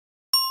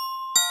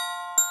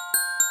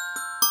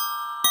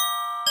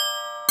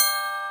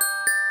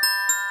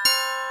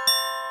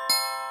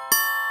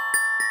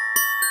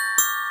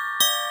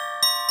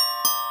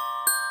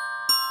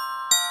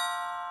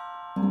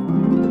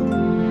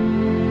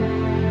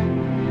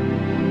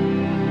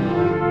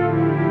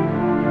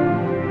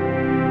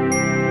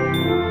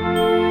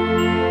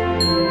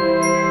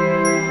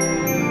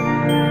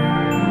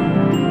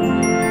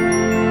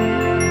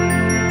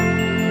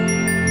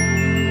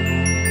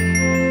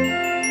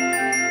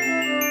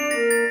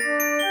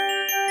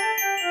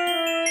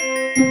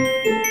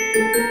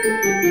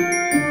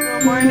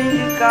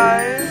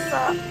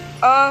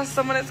Guys,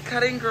 someone is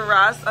cutting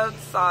grass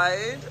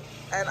outside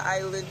and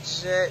I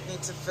legit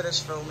need to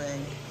finish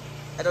filming.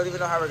 I don't even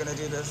know how we're gonna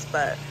do this,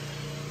 but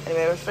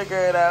anyway, we'll figure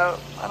it out.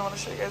 I don't want to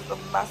show you guys the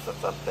mess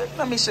that's up there.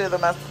 Let me show you the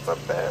mess that's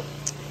up there.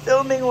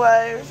 Filming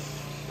life.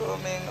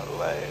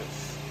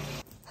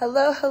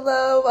 Hello,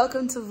 hello.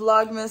 Welcome to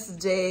Vlogmas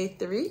Day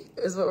 3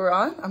 is what we're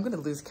on. I'm gonna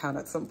lose count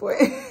at some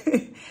point.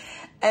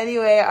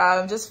 Anyway,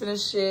 I'm just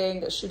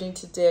finishing shooting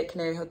today at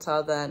Canary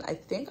Hotel. Then I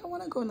think I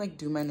want to go and like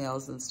do my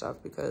nails and stuff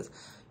because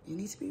you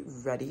need to be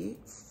ready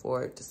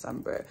for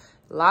December.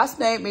 Last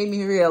night made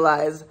me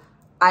realize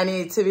I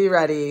need to be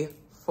ready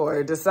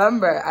for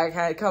December. I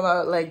can't come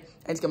out like,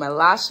 I need to get my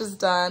lashes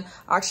done.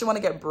 I actually want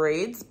to get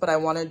braids, but I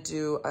want to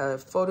do a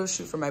photo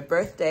shoot for my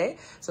birthday.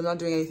 So I'm not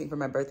doing anything for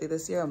my birthday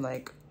this year. I'm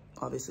like,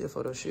 obviously a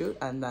photo shoot.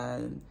 And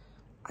then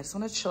I just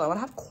want to chill. I want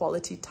to have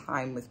quality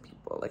time with people.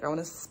 Like I want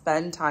to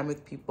spend time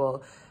with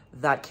people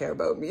that care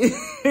about me.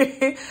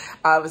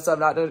 So I'm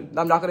not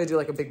going to do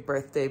like a big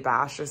birthday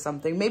bash or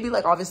something. Maybe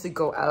like obviously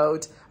go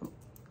out.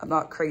 I'm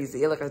not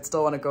crazy. Like I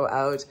still want to go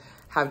out,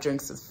 have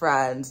drinks with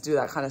friends, do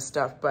that kind of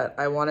stuff. But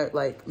I want it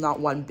like not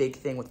one big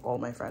thing with all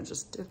my friends,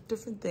 just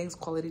different things,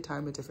 quality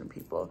time with different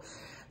people.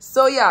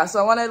 So yeah, so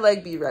I want to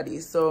like be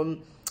ready. So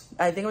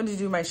I think I'm going to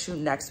do my shoot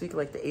next week,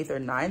 like the 8th or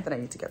 9th, and I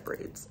need to get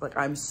braids. Like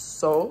I'm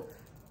so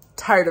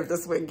tired of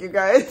this wig, you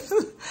guys.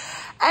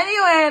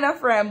 Anyway,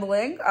 enough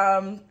rambling.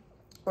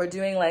 We're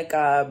doing like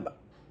a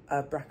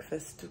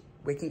breakfast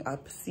waking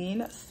up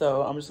scene,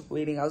 so I'm just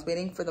waiting. I was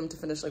waiting for them to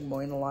finish like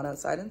mowing the lawn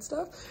outside and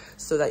stuff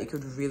so that you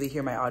could really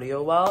hear my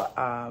audio well.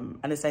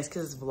 And it's nice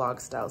because it's vlog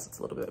style, so it's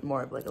a little bit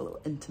more of like a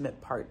little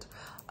intimate part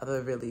of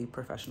a really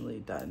professionally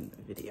done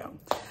video.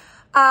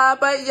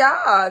 But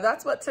yeah,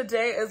 that's what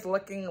today is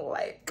looking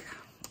like,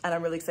 and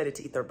I'm really excited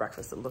to eat their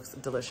breakfast. It looks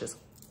delicious.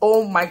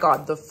 Oh my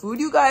god, the food,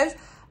 you guys,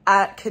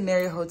 at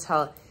Canary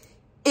Hotel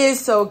is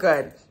so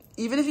good.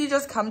 Even if you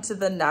just come to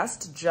the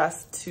Nest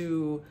just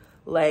to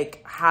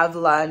like have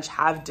lunch,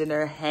 have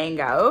dinner,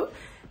 hang out,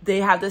 they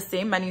have the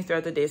same menu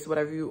throughout the day. So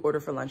whatever you order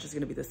for lunch is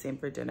going to be the same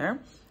for dinner,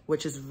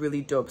 which is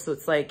really dope. So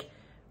it's like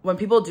when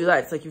people do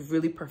that, it's like you've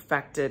really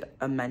perfected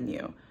a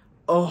menu.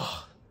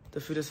 Oh, the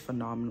food is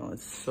phenomenal.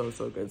 It's so,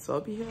 so good. So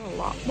I'll be here a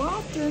lot more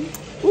often.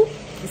 Ooh,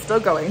 it's still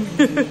going.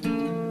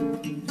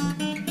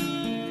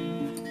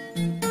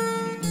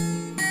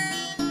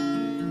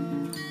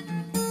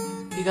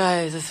 You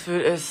guys, this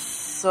food is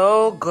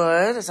so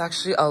good. It's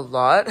actually a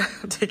lot.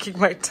 I'm taking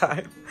my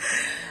time.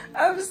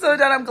 I'm so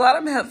done. I'm glad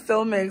I'm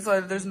filming,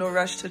 so there's no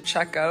rush to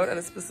check out at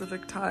a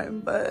specific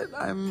time, but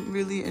I'm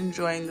really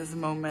enjoying this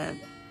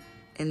moment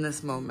in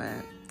this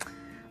moment.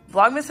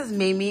 Vlogmas has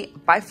made me,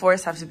 by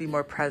force, have to be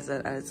more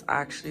present, and it's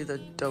actually the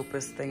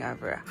dopest thing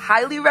ever.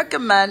 Highly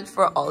recommend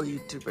for all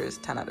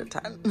YouTubers, 10 out of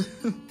 10.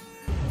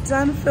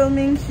 Done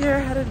filming here,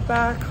 headed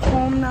back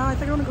home now. I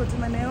think I want to go do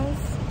my nails.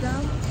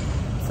 Yeah.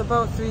 It's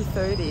about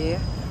 3:30.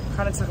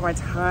 Kind of took my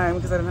time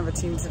because I didn't have a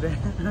team today.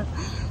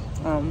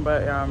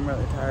 But yeah, I'm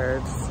really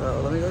tired.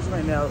 So let me go do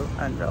my nails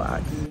and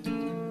relax.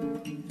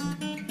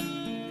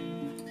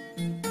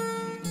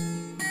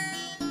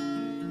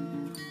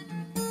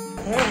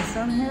 Okay, so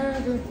I'm here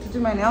to do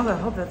my nails. I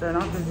hope that they're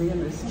not busy in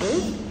this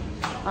space.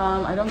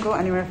 I don't go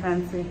anywhere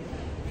fancy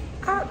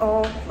at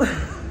all.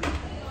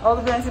 All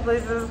the fancy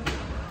places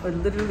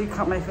would literally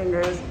cut my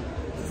fingers.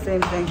 It's the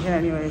same thing here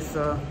anyway.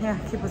 So yeah,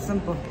 keep it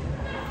simple.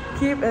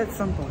 Keep it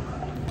simple.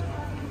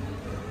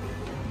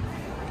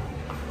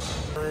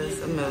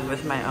 I move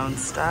with my own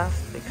stuff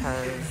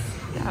because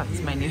yeah,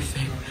 it's my new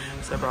thing.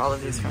 So I brought all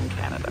of these from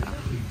Canada.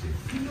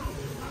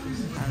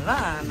 And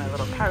then my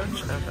little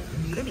pouch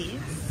of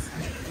goodies.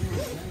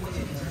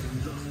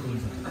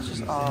 That's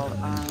just all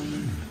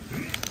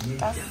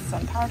dusts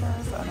and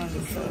powders, and then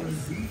this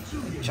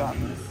is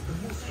gems.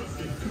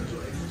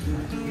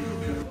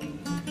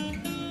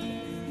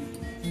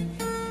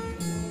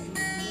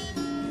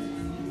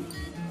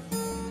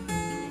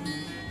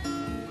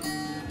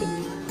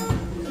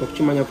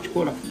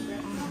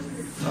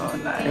 So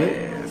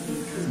nice.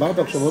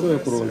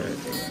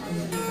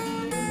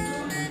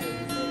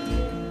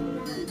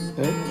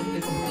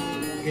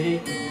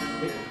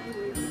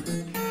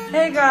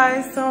 Hey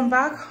guys, so I'm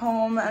back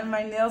home and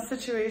my nail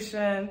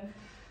situation,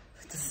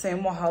 the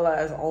same wahala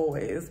as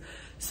always.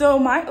 So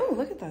oh,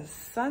 look at the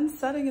sun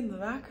setting in the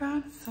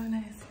background. It's so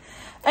nice.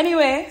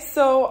 Anyway,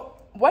 so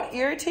what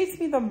irritates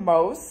me the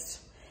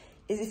most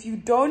is if you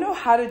don't know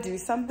how to do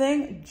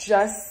something,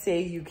 just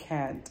say you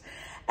can't.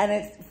 And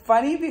it's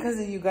funny because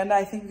in Uganda,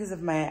 I think because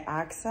of my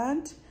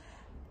accent,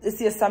 it's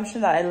the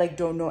assumption that I like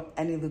don't know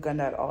any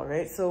Luganda at all,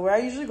 right? So where I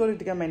usually go to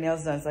get my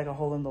nails done, it's like a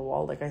hole in the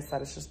wall. Like I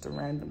said, it's just a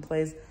random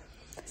place.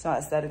 It's not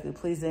aesthetically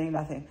pleasing,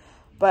 nothing.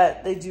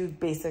 But they do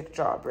basic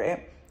job,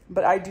 right?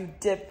 But I do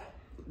dip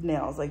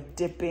nails, like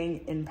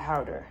dipping in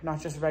powder,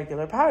 not just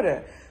regular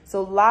powder.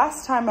 So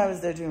last time I was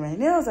there doing my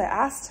nails, I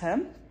asked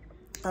him,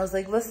 I was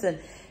like, listen,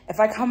 if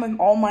I come in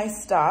all my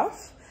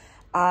stuff,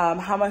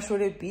 how much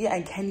would it be?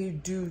 And can you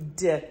do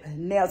dip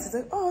nails? He's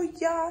like, oh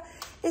yeah,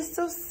 it's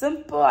so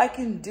simple. I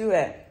can do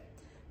it.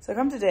 So I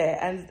come today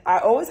and I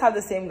always have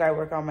the same guy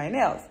work on my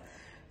nails.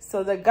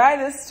 So the guy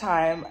this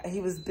time,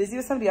 he was busy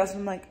with somebody else.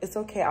 And I'm like, it's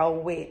okay, I'll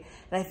wait.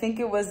 And I think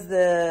it was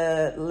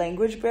the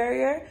language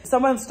barrier.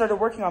 Someone started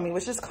working on me,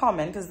 which is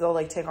common because they'll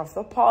like take off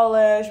the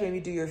polish, maybe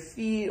do your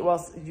feet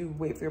whilst you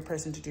wait for your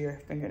person to do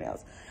your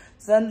fingernails.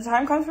 So then the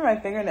time comes for my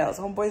fingernails.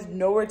 Homeboy's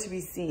nowhere to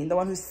be seen. The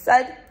one who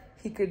said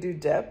he could do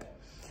dip.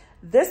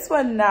 This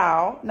one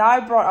now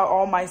I brought out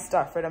all my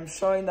stuff, right? I'm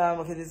showing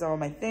them, okay, these are all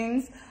my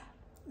things.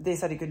 They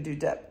said he could do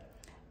dip.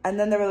 And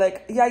then they were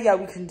like, yeah,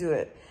 we can do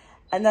it.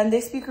 And then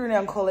they speak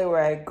Runyankole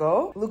where I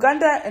go.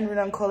 Uganda and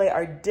Runyankole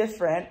are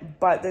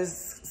different, but there's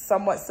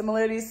somewhat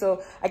similarities.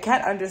 So I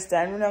can't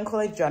understand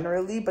Runyankole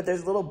generally, but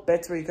there's little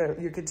bits where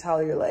you could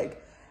tell you're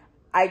like,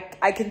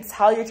 I can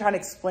tell you're trying to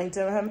explain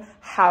to him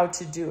how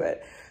to do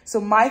it. So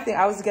my thing,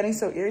 I was getting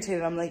so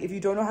irritated. I'm like, if you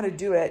don't know how to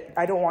do it,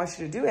 I don't want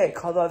you to do it.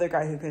 Call the other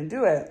guy who can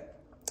do it.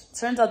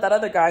 Turns out that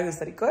other guy who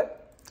said he could,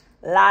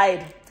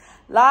 lies.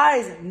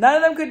 None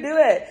of them could do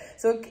it.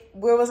 So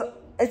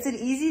it's an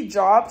easy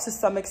job to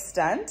some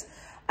extent.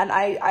 And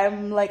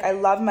I'm like, I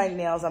love my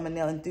nails. I'm a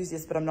nail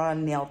enthusiast, but I'm not a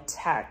nail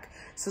tech.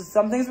 So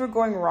some things were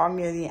going wrong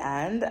near the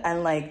end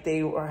and like they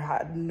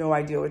had no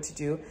idea what to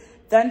do.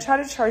 Then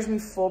try to charge me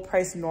full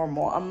price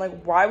normal. I'm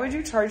like, why would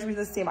you charge me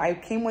the same? I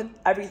came with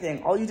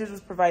everything. All you did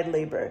was provide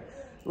labor.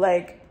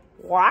 Like,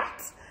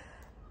 what?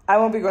 I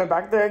won't be going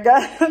back there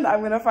again.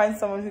 I'm gonna find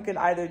someone who can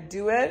either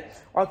do it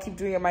or I'll keep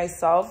doing it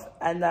myself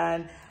and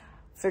then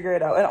figure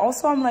it out. And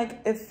also I'm like,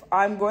 if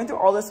I'm going through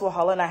all this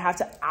Wahala and I have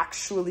to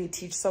actually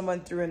teach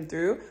someone through and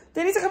through,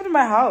 they need to come to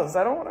my house.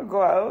 I don't want to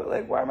go out.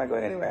 Like, why am I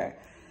going anywhere?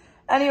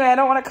 Anyway, I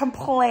don't want to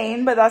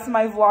complain, but that's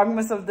my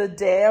Vlogmas of the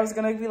day. I was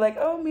going to be like,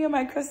 oh, me and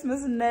my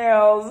Christmas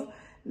nails.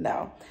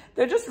 No,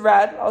 they're just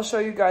red. I'll show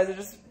you guys. They're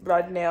just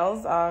red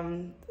nails.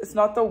 It's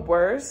not the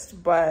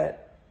worst,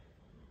 but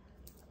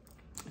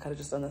I could have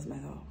just done this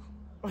myself.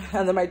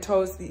 And then my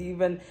toes, he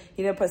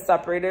didn't put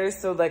separators.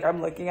 So like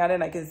I'm looking at it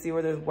and I can see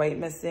where there's white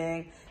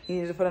missing. He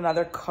needed to put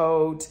another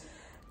coat.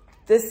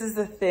 This is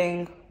the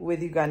thing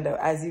with Uganda.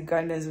 As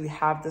Ugandans, we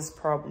have this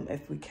problem.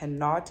 If we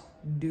cannot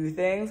do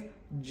things,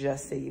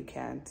 just say you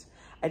can't.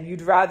 And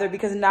you'd rather,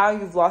 because now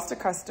you've lost a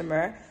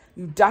customer,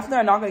 you definitely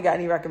are not going to get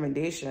any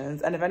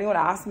recommendations. And if anyone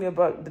asks me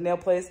about the nail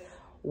place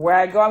where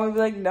I go, I'm going to be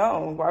like,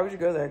 no, why would you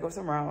go there? Go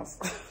somewhere else.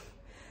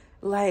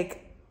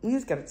 Like, we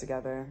just get it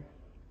together.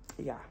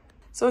 Yeah.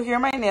 So here are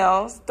my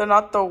nails. They're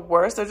not the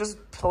worst. They're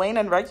just plain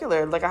and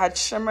regular. Like I had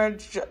shimmer,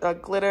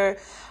 glitter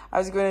I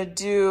was going to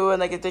do. And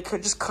like they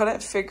just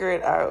couldn't figure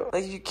it out.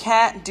 Like you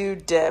can't do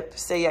dip.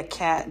 Say you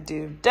can't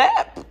do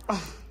dip.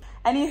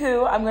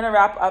 Anywho, I'm going to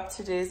wrap up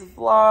today's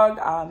vlog.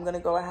 I'm going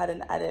to go ahead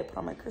and edit, put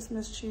on my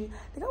Christmas tree.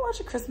 I think I'll watch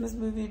a Christmas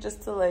movie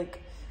just to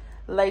like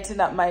lighten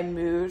up my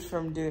mood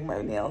from doing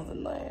my nails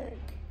and like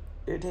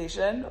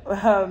irritation.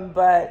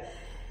 But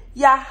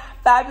yeah,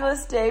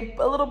 fabulous day.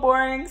 A little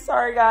boring,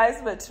 sorry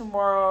guys, but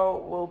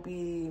tomorrow will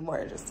be more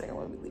interesting. I'm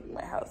gonna be leaving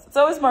my house. It's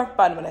always more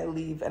fun when I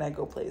leave and I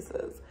go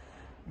places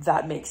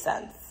that make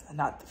sense, and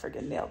not the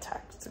friggin' nail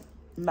tech to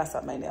mess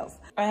up my nails.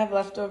 I have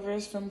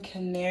leftovers from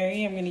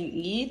Canary I'm gonna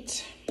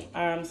eat.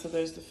 So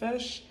there's the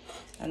fish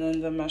and then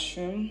the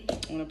mushroom.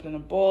 I'm gonna put in a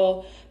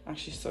bowl. I'm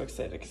actually so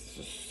excited because this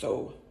is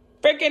so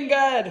freaking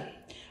good. I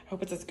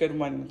hope it's as good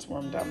when it's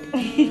warmed up.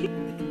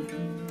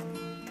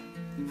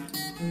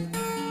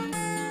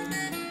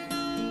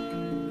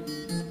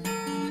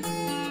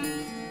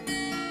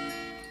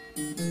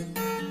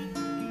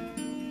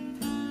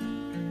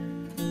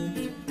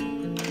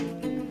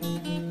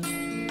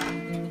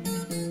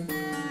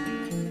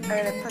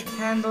 Alright, I put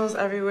candles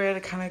everywhere to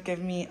kind of give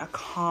me a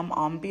calm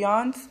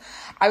ambiance.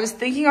 I was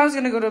thinking I was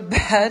going to go to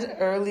bed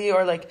early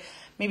or like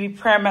maybe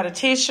prayer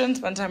meditation,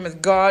 spend time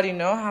with God, you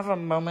know, have a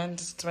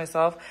moment to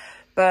myself.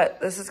 But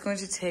this is going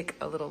to take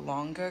a little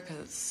longer because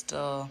it's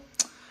still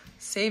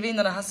saving.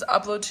 Then it has to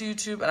upload to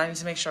YouTube and I need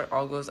to make sure it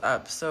all goes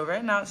up. So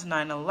right now it's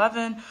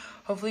 9:11.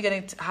 Hopefully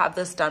getting to have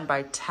this done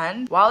by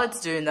 10. While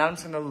it's doing that, I'm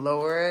just going to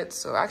lower it.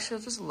 So actually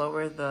I'll just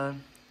lower the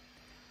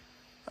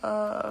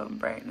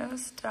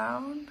brightness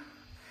down.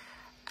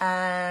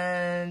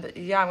 And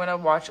yeah, I'm gonna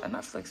watch a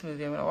Netflix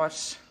movie. I'm gonna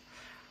watch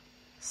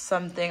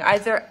something,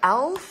 either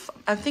Elf,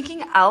 I'm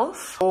thinking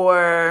Elf,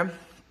 or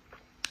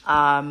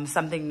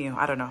something new.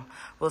 I don't know,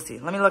 we'll see.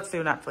 Let me look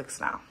through Netflix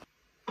now.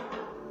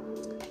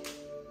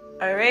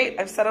 All right,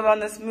 I've settled on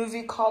this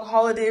movie called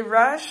Holiday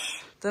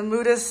Rush. The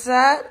mood is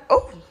set.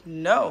 Oh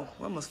no,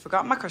 I almost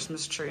forgot my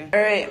Christmas tree. All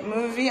right,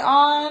 movie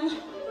on.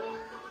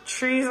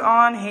 Trees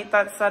on, hate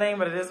that setting,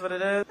 but it is what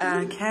it is.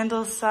 And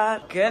candles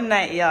set. Good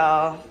night,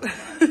 y'all.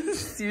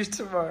 See you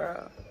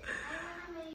tomorrow.